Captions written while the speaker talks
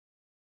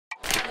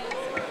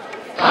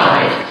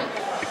Hi,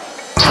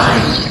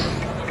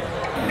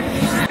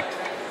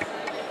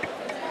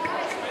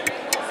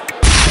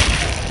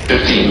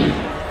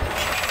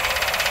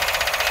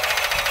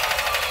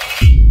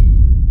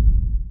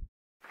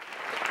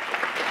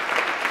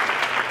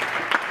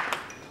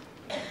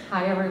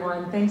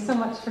 everyone. Thanks so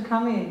much for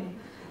coming.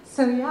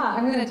 So yeah,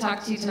 I'm going to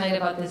talk to you tonight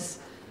about this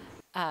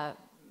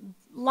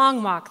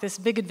long walk, this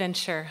big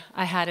adventure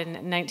I had in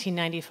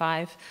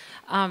 1995,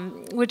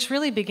 which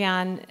really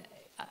began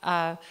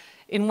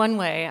in one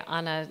way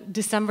on a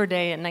December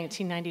day in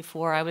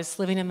 1994. I was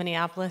living in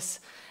Minneapolis,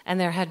 and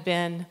there had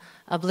been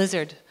a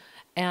blizzard.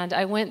 And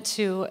I went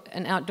to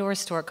an outdoor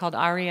store called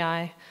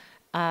REI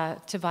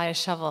to buy a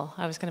shovel.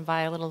 I was going to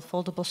buy a little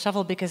foldable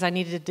shovel because I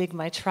needed to dig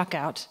my truck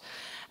out.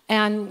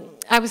 And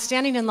I was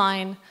standing in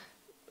line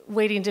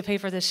waiting to pay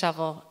for this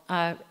shovel,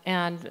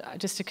 and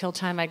just to kill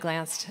time, I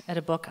glanced at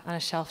a book on a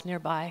shelf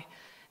nearby,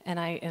 and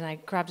I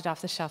grabbed it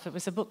off the shelf. It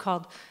was a book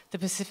called The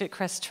Pacific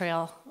Crest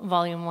Trail,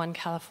 Volume 1,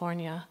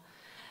 California.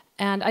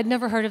 And I'd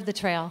never heard of the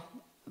trail,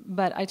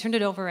 but I turned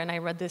it over and I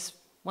read this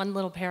one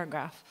little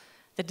paragraph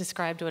that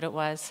described what it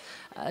was,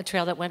 a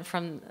trail that went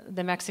from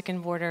the Mexican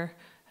border,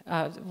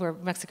 where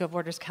Mexico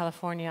borders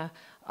California,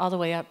 all the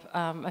way up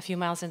a few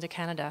miles into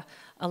Canada,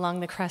 along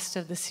the crest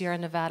of the Sierra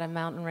Nevada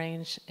mountain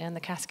range and the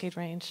Cascade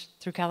Range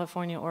through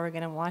California,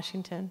 Oregon, and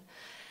Washington.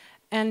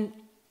 And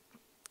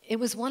it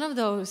was one of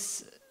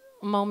those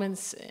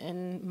moments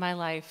in my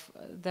life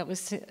that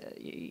was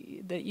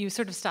that you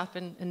sort of stop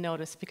and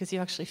notice because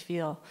you actually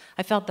feel.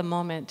 I felt the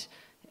moment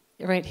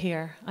right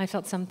here. I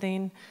felt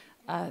something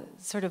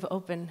sort of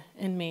open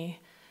in me.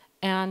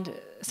 And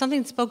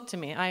something spoke to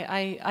me.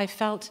 I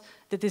felt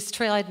that this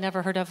trail I'd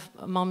never heard of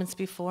moments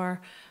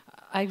before.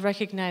 I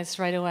recognized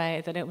right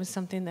away that it was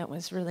something that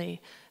was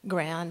really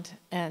grand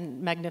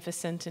and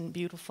magnificent and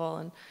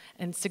beautiful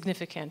and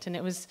significant. And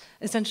it was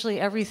essentially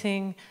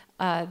everything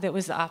that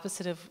was the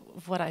opposite of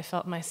what I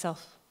felt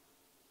myself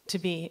to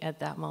be at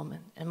that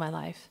moment in my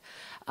life.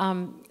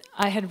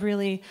 I had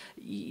really,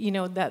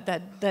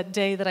 that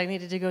day that I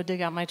needed to go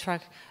dig out my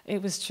truck,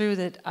 it was true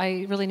that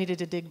I really needed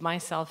to dig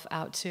myself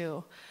out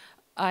too.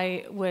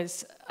 I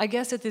was, I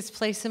guess, at this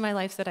place in my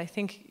life that I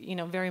think,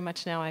 very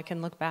much now I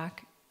can look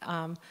back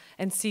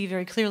and see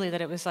very clearly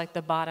that it was like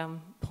the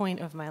bottom point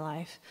of my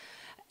life.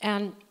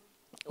 And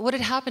what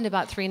had happened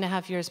about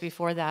 3.5 years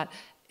before that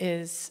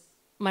is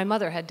my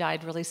mother had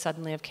died really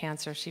suddenly of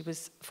cancer. She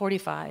was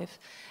 45,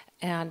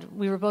 and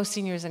we were both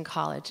seniors in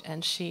college,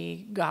 and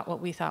she got what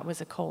we thought was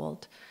a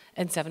cold,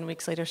 and 7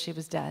 weeks later she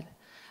was dead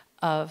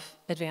of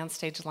advanced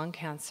stage lung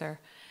cancer.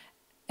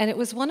 And it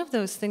was one of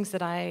those things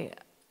that I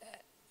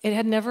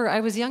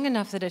was young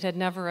enough that it had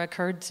never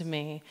occurred to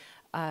me,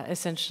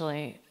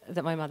 essentially,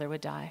 that my mother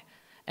would die.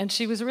 And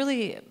she was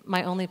really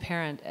my only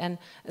parent. And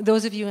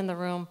those of you in the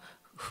room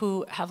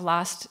who have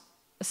lost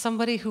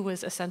somebody who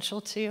was essential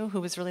to you, who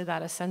was really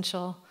that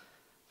essential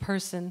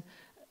person,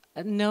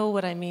 know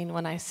what I mean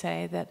when I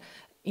say that,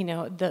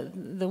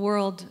 the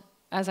world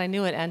as I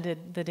knew it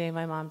ended the day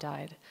my mom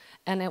died.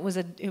 And it was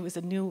a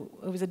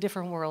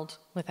different world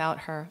without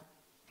her.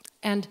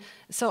 And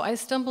so I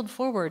stumbled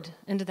forward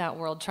into that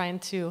world, trying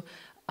to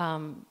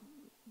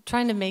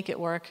make it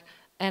work,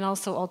 and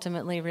also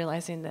ultimately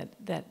realizing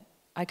that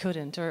I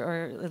couldn't,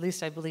 or at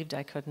least I believed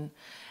I couldn't.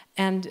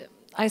 And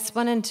I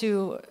spun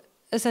into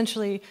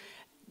essentially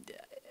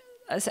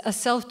a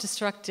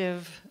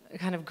self-destructive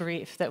kind of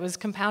grief that was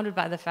compounded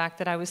by the fact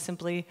that I was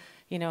simply,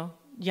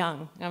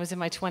 young. I was in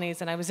my 20s,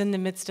 and I was in the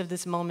midst of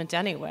this moment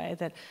anyway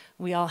that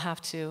we all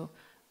have to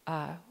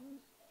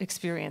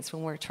experience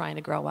when we're trying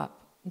to grow up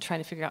and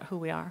trying to figure out who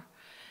we are.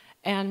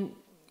 And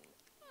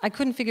I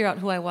couldn't figure out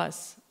who I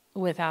was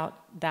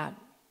without that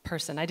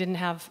person. I didn't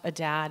have a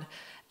dad,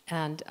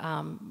 and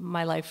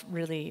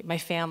my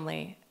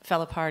family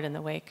fell apart in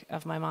the wake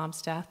of my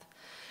mom's death.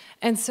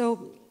 And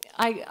so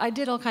I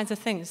did all kinds of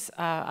things.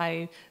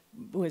 I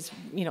was,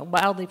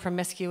 wildly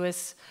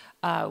promiscuous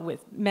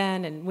with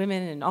men and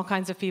women and all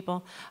kinds of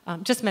people,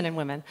 just men and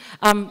women.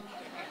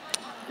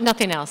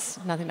 Nothing else.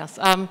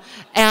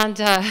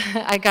 And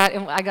I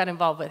got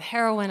involved with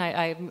heroin.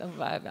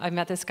 I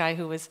met this guy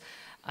who was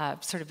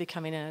sort of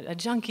becoming a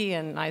junkie,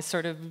 and I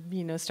sort of,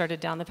 started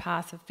down the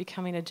path of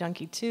becoming a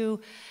junkie too.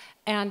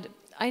 And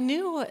I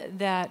knew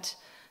that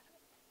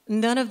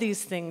none of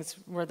these things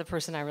were the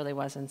person I really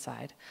was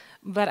inside.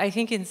 But I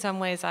think in some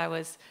ways I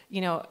was,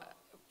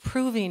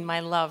 proving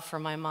my love for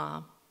my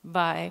mom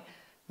by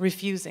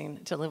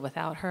refusing to live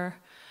without her,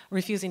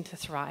 refusing to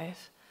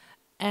thrive.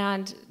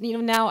 And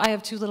now I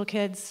have 2 little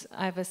kids.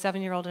 I have a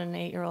 7-year-old and an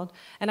 8-year-old,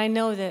 and I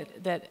know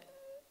that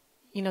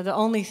the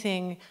only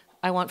thing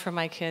I want for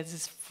my kids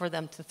is for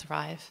them to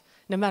thrive,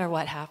 no matter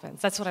what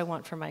happens. That's what I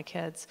want for my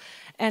kids.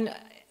 And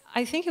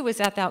I think it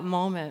was at that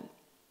moment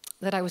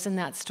that I was in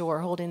that store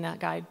holding that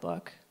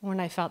guidebook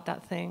when I felt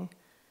that thing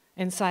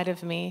inside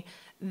of me,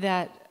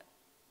 that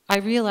I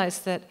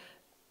realized that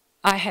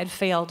I had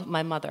failed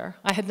my mother.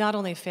 I had not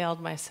only failed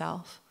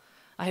myself,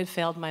 I had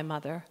failed my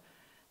mother.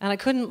 And I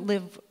couldn't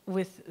live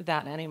with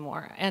that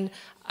anymore. And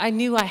I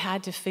knew I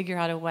had to figure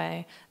out a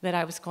way that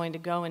I was going to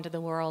go into the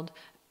world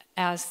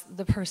as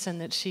the person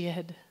that she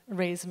had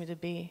raised me to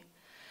be.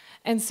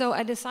 And so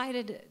I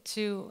decided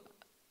to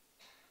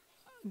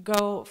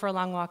go for a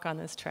long walk on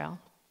this trail.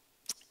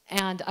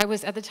 And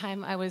at the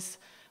time, I was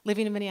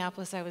living in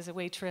Minneapolis. I was a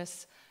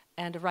waitress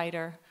and a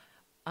writer,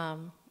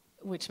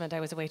 which meant I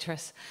was a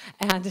waitress.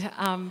 And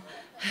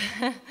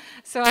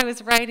so I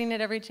was writing at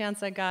every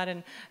chance I got,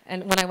 and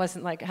when I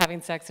wasn't like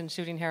having sex and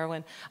shooting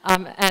heroin,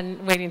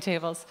 and waiting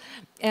tables.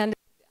 And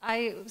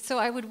I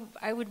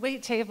would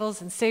wait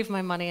tables and save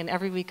my money, and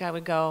every week I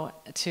would go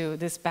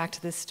back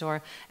to this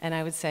store, and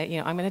I would say,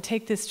 I'm going to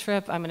take this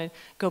trip. I'm going to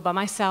go by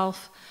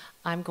myself.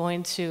 I'm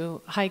going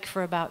to hike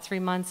for about 3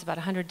 months, about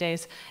 100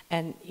 days,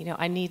 and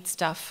I need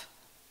stuff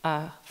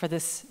for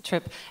this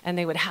trip. And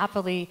they would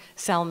happily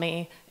sell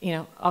me,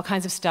 all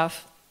kinds of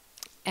stuff.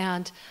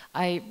 And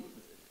I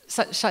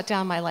shut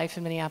down my life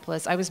in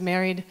Minneapolis. I was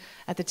married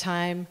at the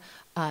time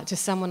to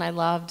someone I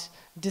loved,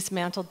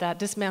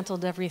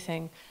 dismantled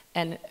everything,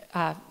 and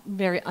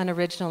very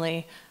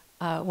unoriginally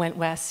went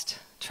west,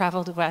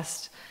 traveled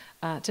west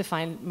to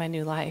find my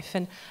new life.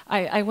 And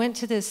I went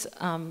to this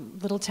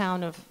little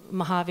town of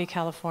Mojave,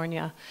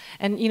 California.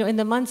 And in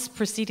the months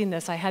preceding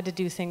this, I had to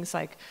do things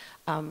like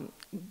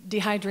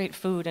dehydrate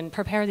food and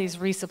prepare these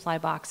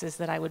resupply boxes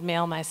that I would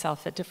mail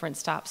myself at different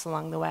stops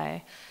along the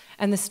way.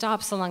 And the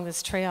stops along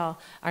this trail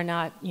are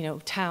not,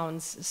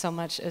 towns so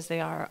much as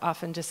they are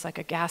often just like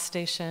a gas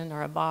station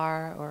or a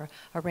bar or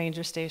a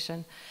ranger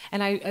station.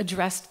 And I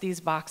addressed these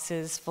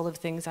boxes full of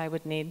things I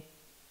would need.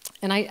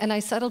 And I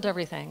settled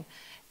everything.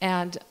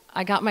 And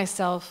I got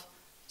myself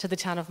to the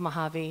town of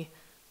Mojave,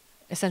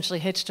 essentially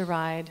hitched a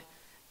ride,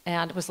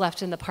 and was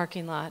left in the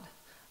parking lot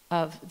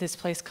of this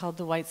place called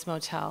the White's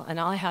Motel. And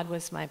all I had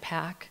was my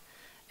pack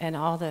and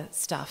all the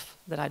stuff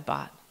that I'd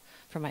bought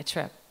for my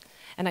trip.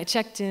 And I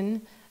checked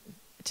in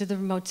to the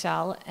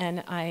motel,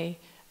 and I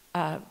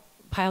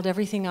piled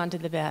everything onto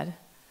the bed.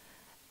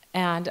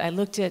 And I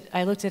looked at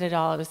it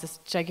all. It was this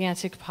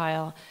gigantic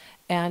pile.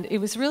 And it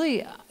was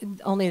really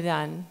only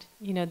then,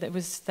 that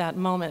was that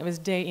moment. It was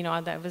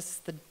that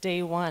was the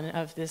day one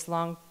of this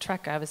long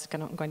trek I was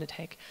going to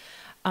take.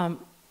 I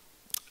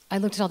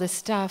looked at all this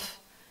stuff,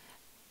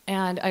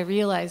 and I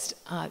realized,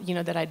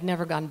 that I'd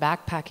never gone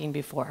backpacking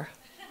before,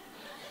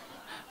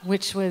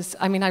 which was,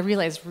 I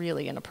realized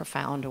really in a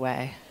profound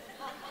way.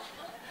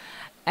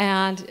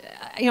 And,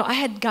 I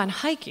had gone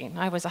hiking.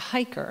 I was a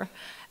hiker,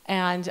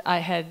 and I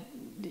had,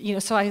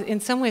 so in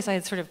some ways I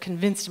had sort of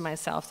convinced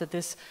myself that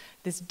this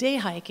day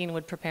hiking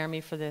would prepare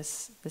me for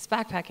this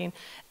backpacking.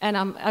 And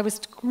I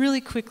was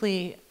really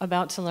quickly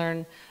about to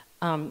learn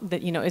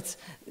that, it's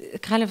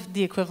kind of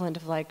the equivalent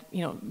of like,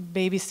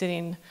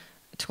 babysitting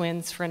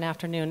twins for an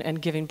afternoon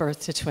and giving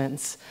birth to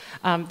twins.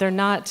 They're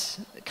not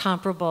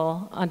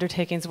comparable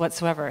undertakings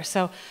whatsoever.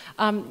 So,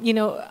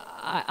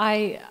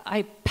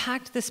 I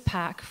packed this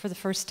pack for the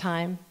first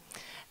time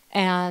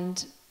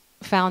and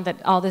found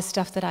that all this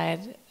stuff that I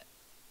had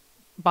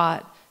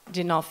bought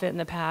didn't all fit in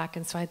the pack,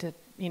 and so I had to,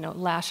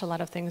 lash a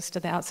lot of things to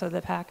the outside of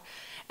the pack.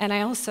 And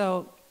I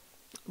also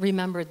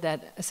remembered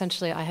that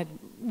essentially I had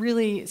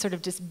really sort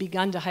of just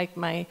begun to hike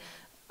my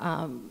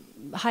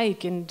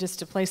hike in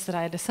just a place that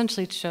I had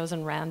essentially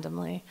chosen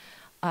randomly,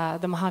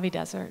 the Mojave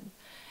Desert.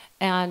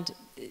 And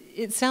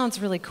it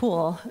sounds really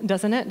cool,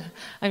 doesn't it?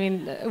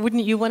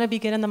 Wouldn't you want to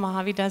begin in the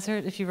Mojave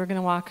Desert if you were going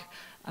to walk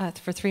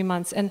for 3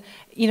 months? And,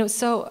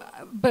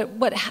 but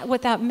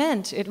what that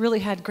meant, it really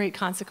had great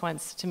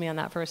consequence to me on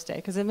that first day,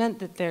 because it meant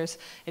that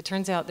it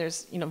turns out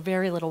there's,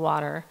 very little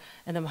water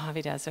in the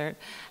Mojave Desert.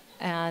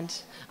 And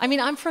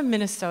I'm from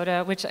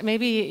Minnesota, which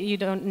maybe you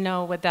don't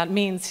know what that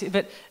means,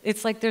 but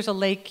it's like there's a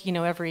lake,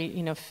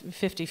 every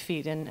 50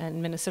 feet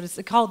in Minnesota. It's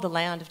called the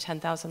land of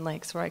 10,000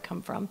 lakes, where I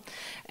come from,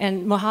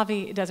 and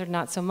Mojave Desert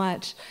not so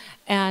much.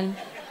 And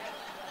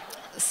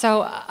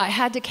so I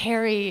had to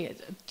carry,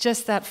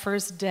 just that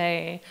first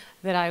day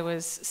that I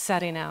was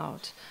setting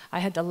out, I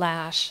had to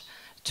lash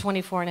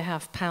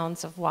 24.5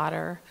 pounds of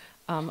water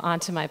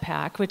onto my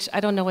pack, which I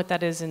don't know what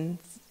that is in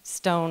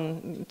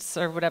stones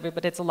or whatever,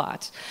 but it's a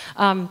lot.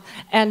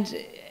 And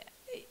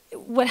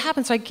what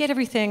happens, so I get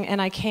everything,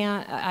 and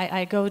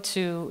I go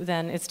to,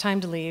 then it's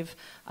time to leave.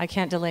 I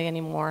can't delay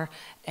anymore,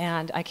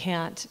 and I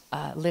can't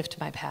lift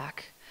my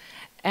pack.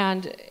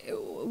 And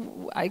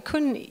I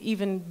couldn't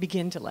even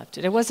begin to lift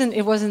it. It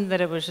wasn't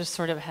that it was just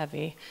sort of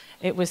heavy.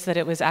 It was that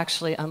it was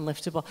actually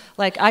unliftable.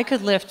 Like, I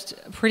could lift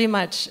pretty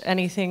much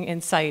anything in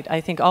sight.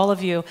 I think all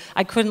of you,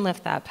 I couldn't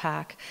lift that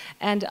pack.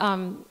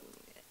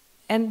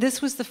 And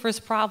this was the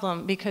first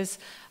problem because,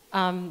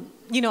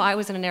 I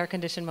was in an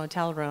air-conditioned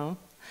motel room,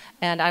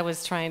 and I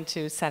was trying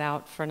to set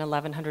out for an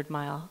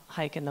 1,100-mile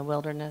hike in the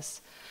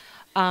wilderness.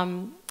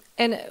 And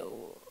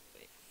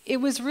it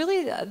was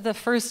really the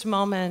first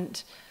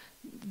moment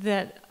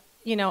that,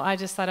 I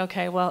just thought,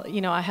 okay, well,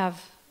 I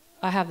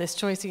have this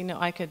choice.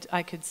 I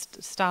could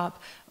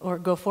stop or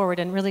go forward,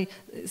 and really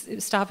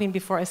stopping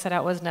before I set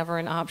out was never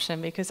an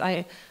option, because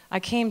I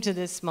came to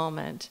this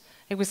moment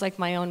It was like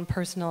my own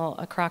personal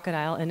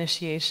crocodile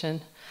initiation.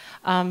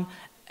 And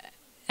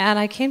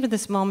I came to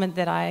this moment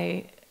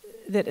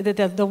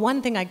that the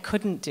one thing I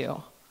couldn't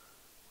do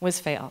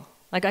was fail.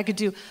 Like I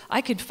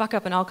could fuck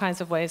up in all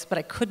kinds of ways, but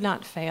I could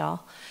not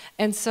fail.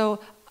 And so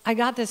I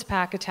got this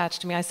pack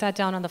attached to me. I sat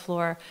down on the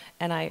floor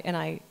and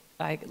I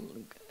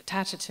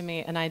attached it to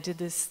me, and I did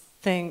this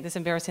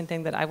embarrassing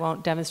thing that I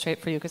won't demonstrate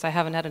for you because I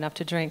haven't had enough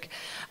to drink.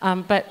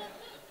 But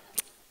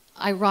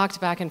I rocked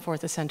back and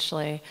forth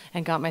essentially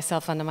and got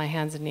myself onto my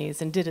hands and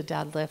knees and did a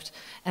deadlift.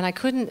 And I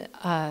couldn't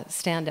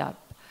stand up.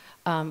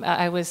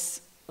 I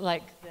was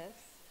like this.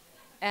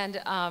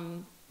 And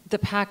the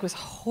pack was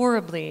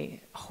horribly,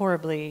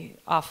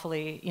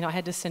 awfully, I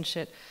had to cinch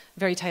it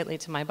very tightly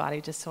to my body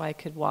just so I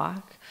could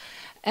walk.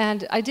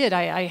 And I did.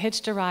 I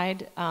hitched a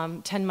ride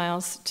 10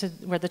 miles to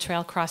where the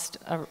trail crossed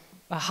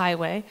a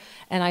highway,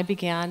 and I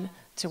began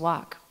to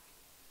walk.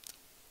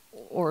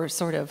 Or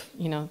sort of,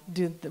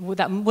 do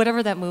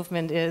whatever that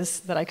movement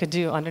is that I could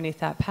do underneath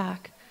that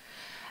pack.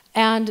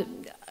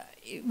 And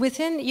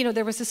within,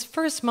 there was this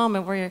first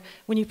moment where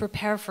when you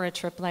prepare for a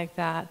trip like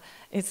that,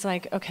 it's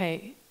like,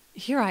 okay,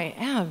 here I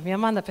am.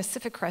 I'm on the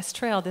Pacific Crest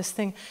Trail, this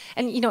thing.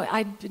 And,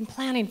 I'd been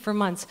planning for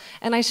months.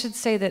 And I should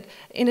say that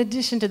in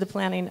addition to the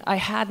planning, I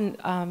hadn't,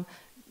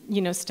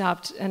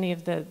 stopped any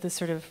of the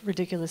sort of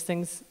ridiculous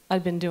things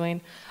I'd been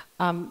doing.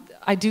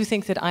 I do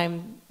think that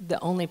I'm the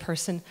only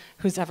person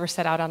who's ever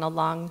set out on a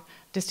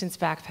long-distance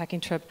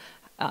backpacking trip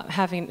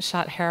having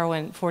shot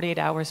heroin 48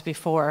 hours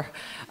before.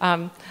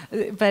 So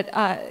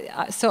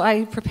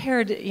I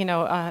prepared,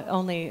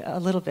 only a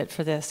little bit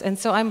for this. And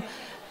so I'm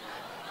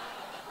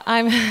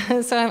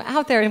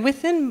out there, and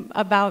within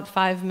about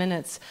 5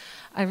 minutes,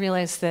 I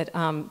realized that,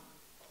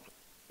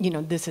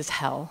 this is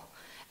hell,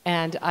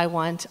 and I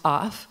want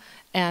off,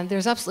 and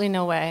there's absolutely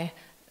no way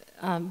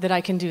that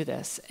I can do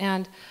this.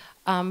 And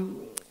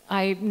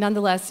I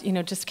nonetheless,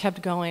 just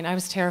kept going. I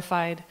was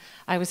terrified.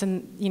 I was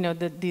in,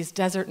 these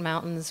desert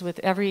mountains with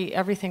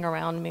everything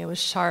around me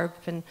was sharp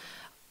and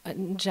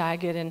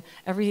jagged, and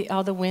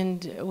all the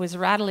wind was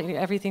rattling.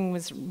 Everything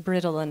was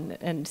brittle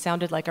and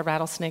sounded like a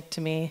rattlesnake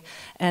to me.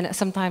 And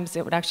sometimes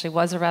it actually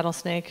was a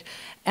rattlesnake.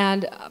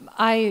 And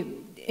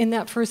in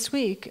that first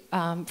week,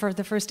 for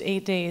the first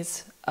 8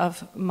 days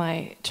of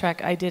my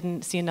trek, I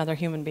didn't see another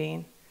human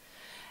being.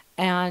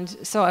 And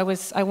so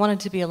I wanted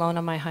to be alone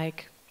on my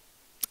hike.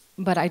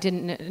 But I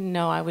didn't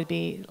know I would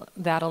be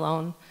that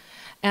alone.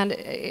 And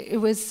it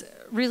was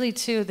really,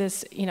 too,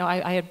 this,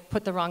 I had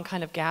put the wrong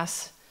kind of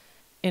gas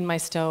in my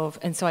stove,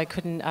 and so I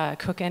couldn't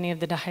cook any of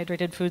the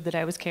dehydrated food that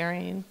I was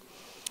carrying.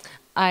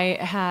 I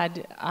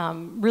had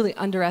really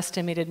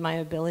underestimated my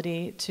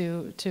ability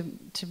to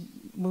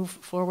move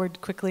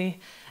forward quickly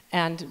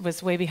and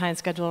was way behind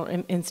schedule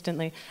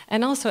instantly.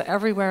 And also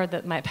everywhere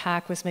that my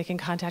pack was making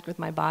contact with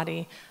my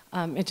body,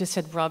 it just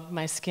had rubbed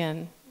my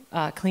skin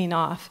clean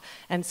off,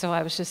 and so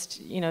I was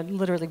just,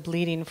 literally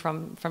bleeding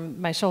from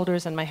my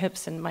shoulders and my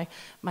hips, and my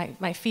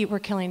feet were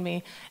killing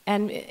me.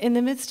 And in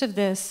the midst of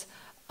this,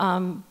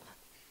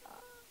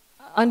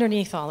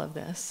 underneath all of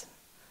this,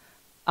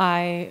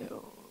 I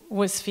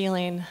was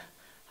feeling.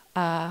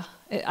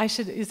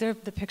 Is there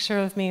the picture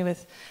of me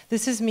with?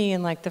 This is me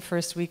in like the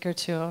first week or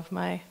two of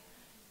my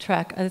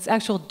trek. It's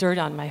actual dirt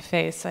on my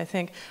face, I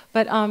think.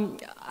 But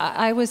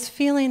I was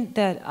feeling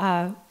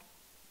that.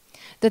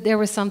 That there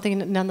was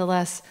something,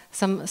 nonetheless,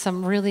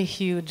 something really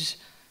huge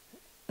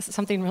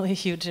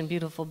and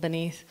beautiful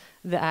beneath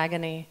the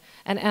agony.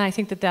 And I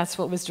think that that's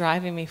what was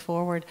driving me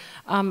forward.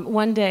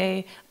 One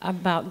day,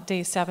 about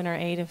day 7 or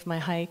 8 of my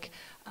hike,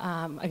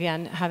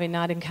 again, having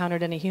not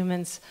encountered any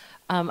humans,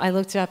 I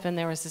looked up and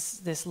there was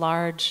this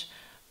large,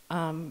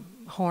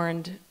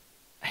 horned,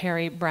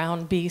 hairy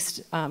brown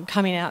beast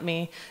coming at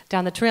me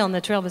down the trail. And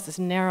the trail was this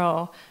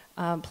narrow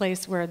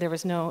place where there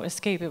was no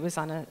escape. It was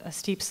on a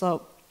steep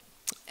slope.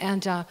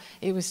 And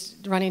it was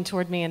running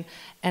toward me,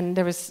 and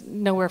there was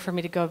nowhere for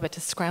me to go but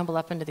to scramble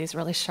up into these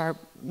really sharp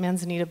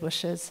manzanita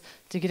bushes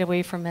to get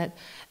away from it.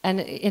 And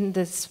in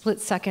the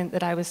split second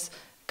that I was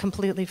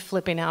completely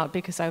flipping out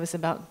because I was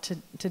about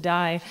to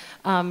die,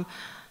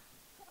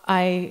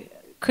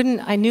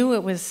 I knew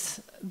it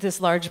was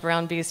this large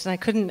brown beast, and I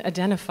couldn't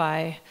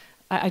identify.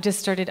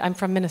 I'm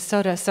from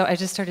Minnesota, so I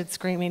just started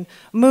screaming,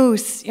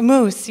 moose,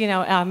 moose,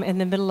 in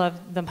the middle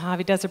of the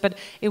Mojave Desert. But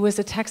it was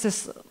a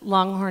Texas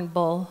longhorn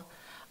bull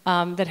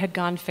that had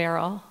gone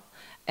feral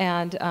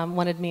and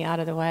wanted me out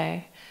of the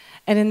way.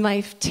 And in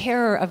my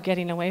terror of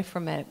getting away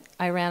from it,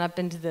 I ran up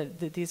into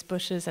these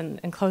bushes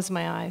and closed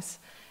my eyes.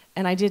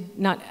 And I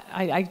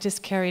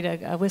just carried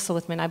a whistle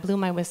with me, and I blew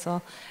my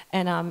whistle,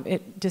 and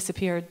it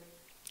disappeared.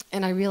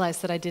 And I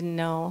realized that I didn't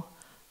know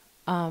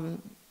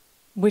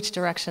which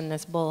direction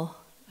this bull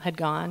had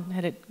gone.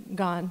 Had it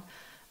gone,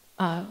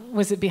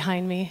 was it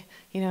behind me,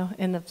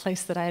 in the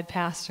place that I had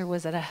passed, or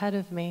was it ahead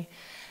of me?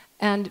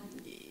 And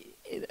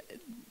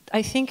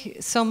I think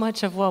so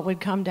much of what would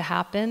come to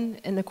happen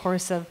in the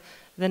course of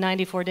the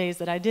 94 days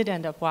that I did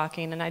end up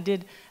walking, and I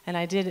did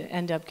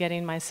end up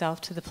getting myself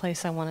to the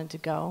place I wanted to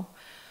go,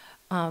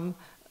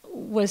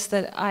 was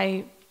that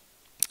I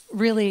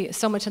really,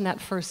 so much in that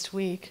first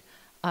week,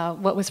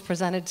 what was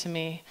presented to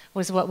me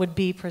was what would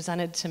be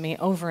presented to me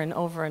over and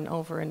over and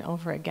over and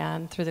over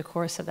again through the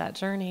course of that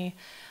journey.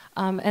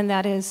 And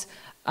that is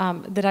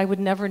that I would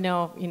never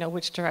know,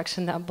 which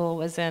direction that bull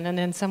was in. And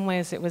in some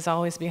ways, it was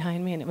always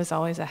behind me and it was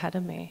always ahead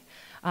of me.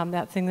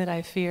 That thing that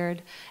I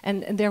feared.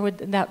 And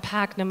that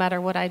pack, no matter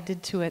what I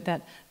did to it,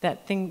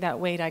 that thing, that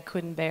weight I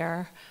couldn't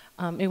bear,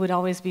 it would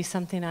always be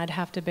something I'd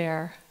have to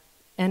bear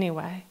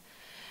anyway.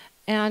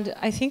 And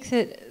I think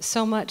that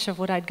so much of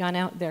what I'd gone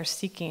out there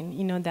seeking,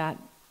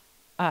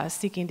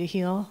 seeking to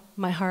heal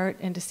my heart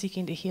and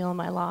seeking to heal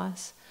my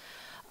loss,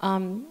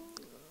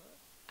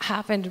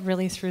 happened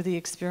really through the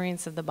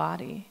experience of the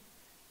body,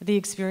 the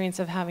experience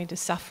of having to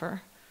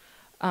suffer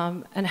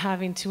and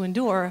having to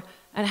endure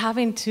and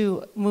having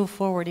to move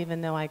forward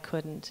even though I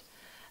couldn't.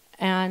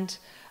 And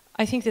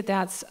I think that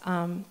that's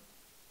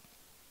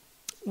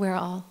where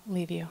I'll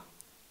leave you.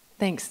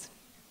 Thanks.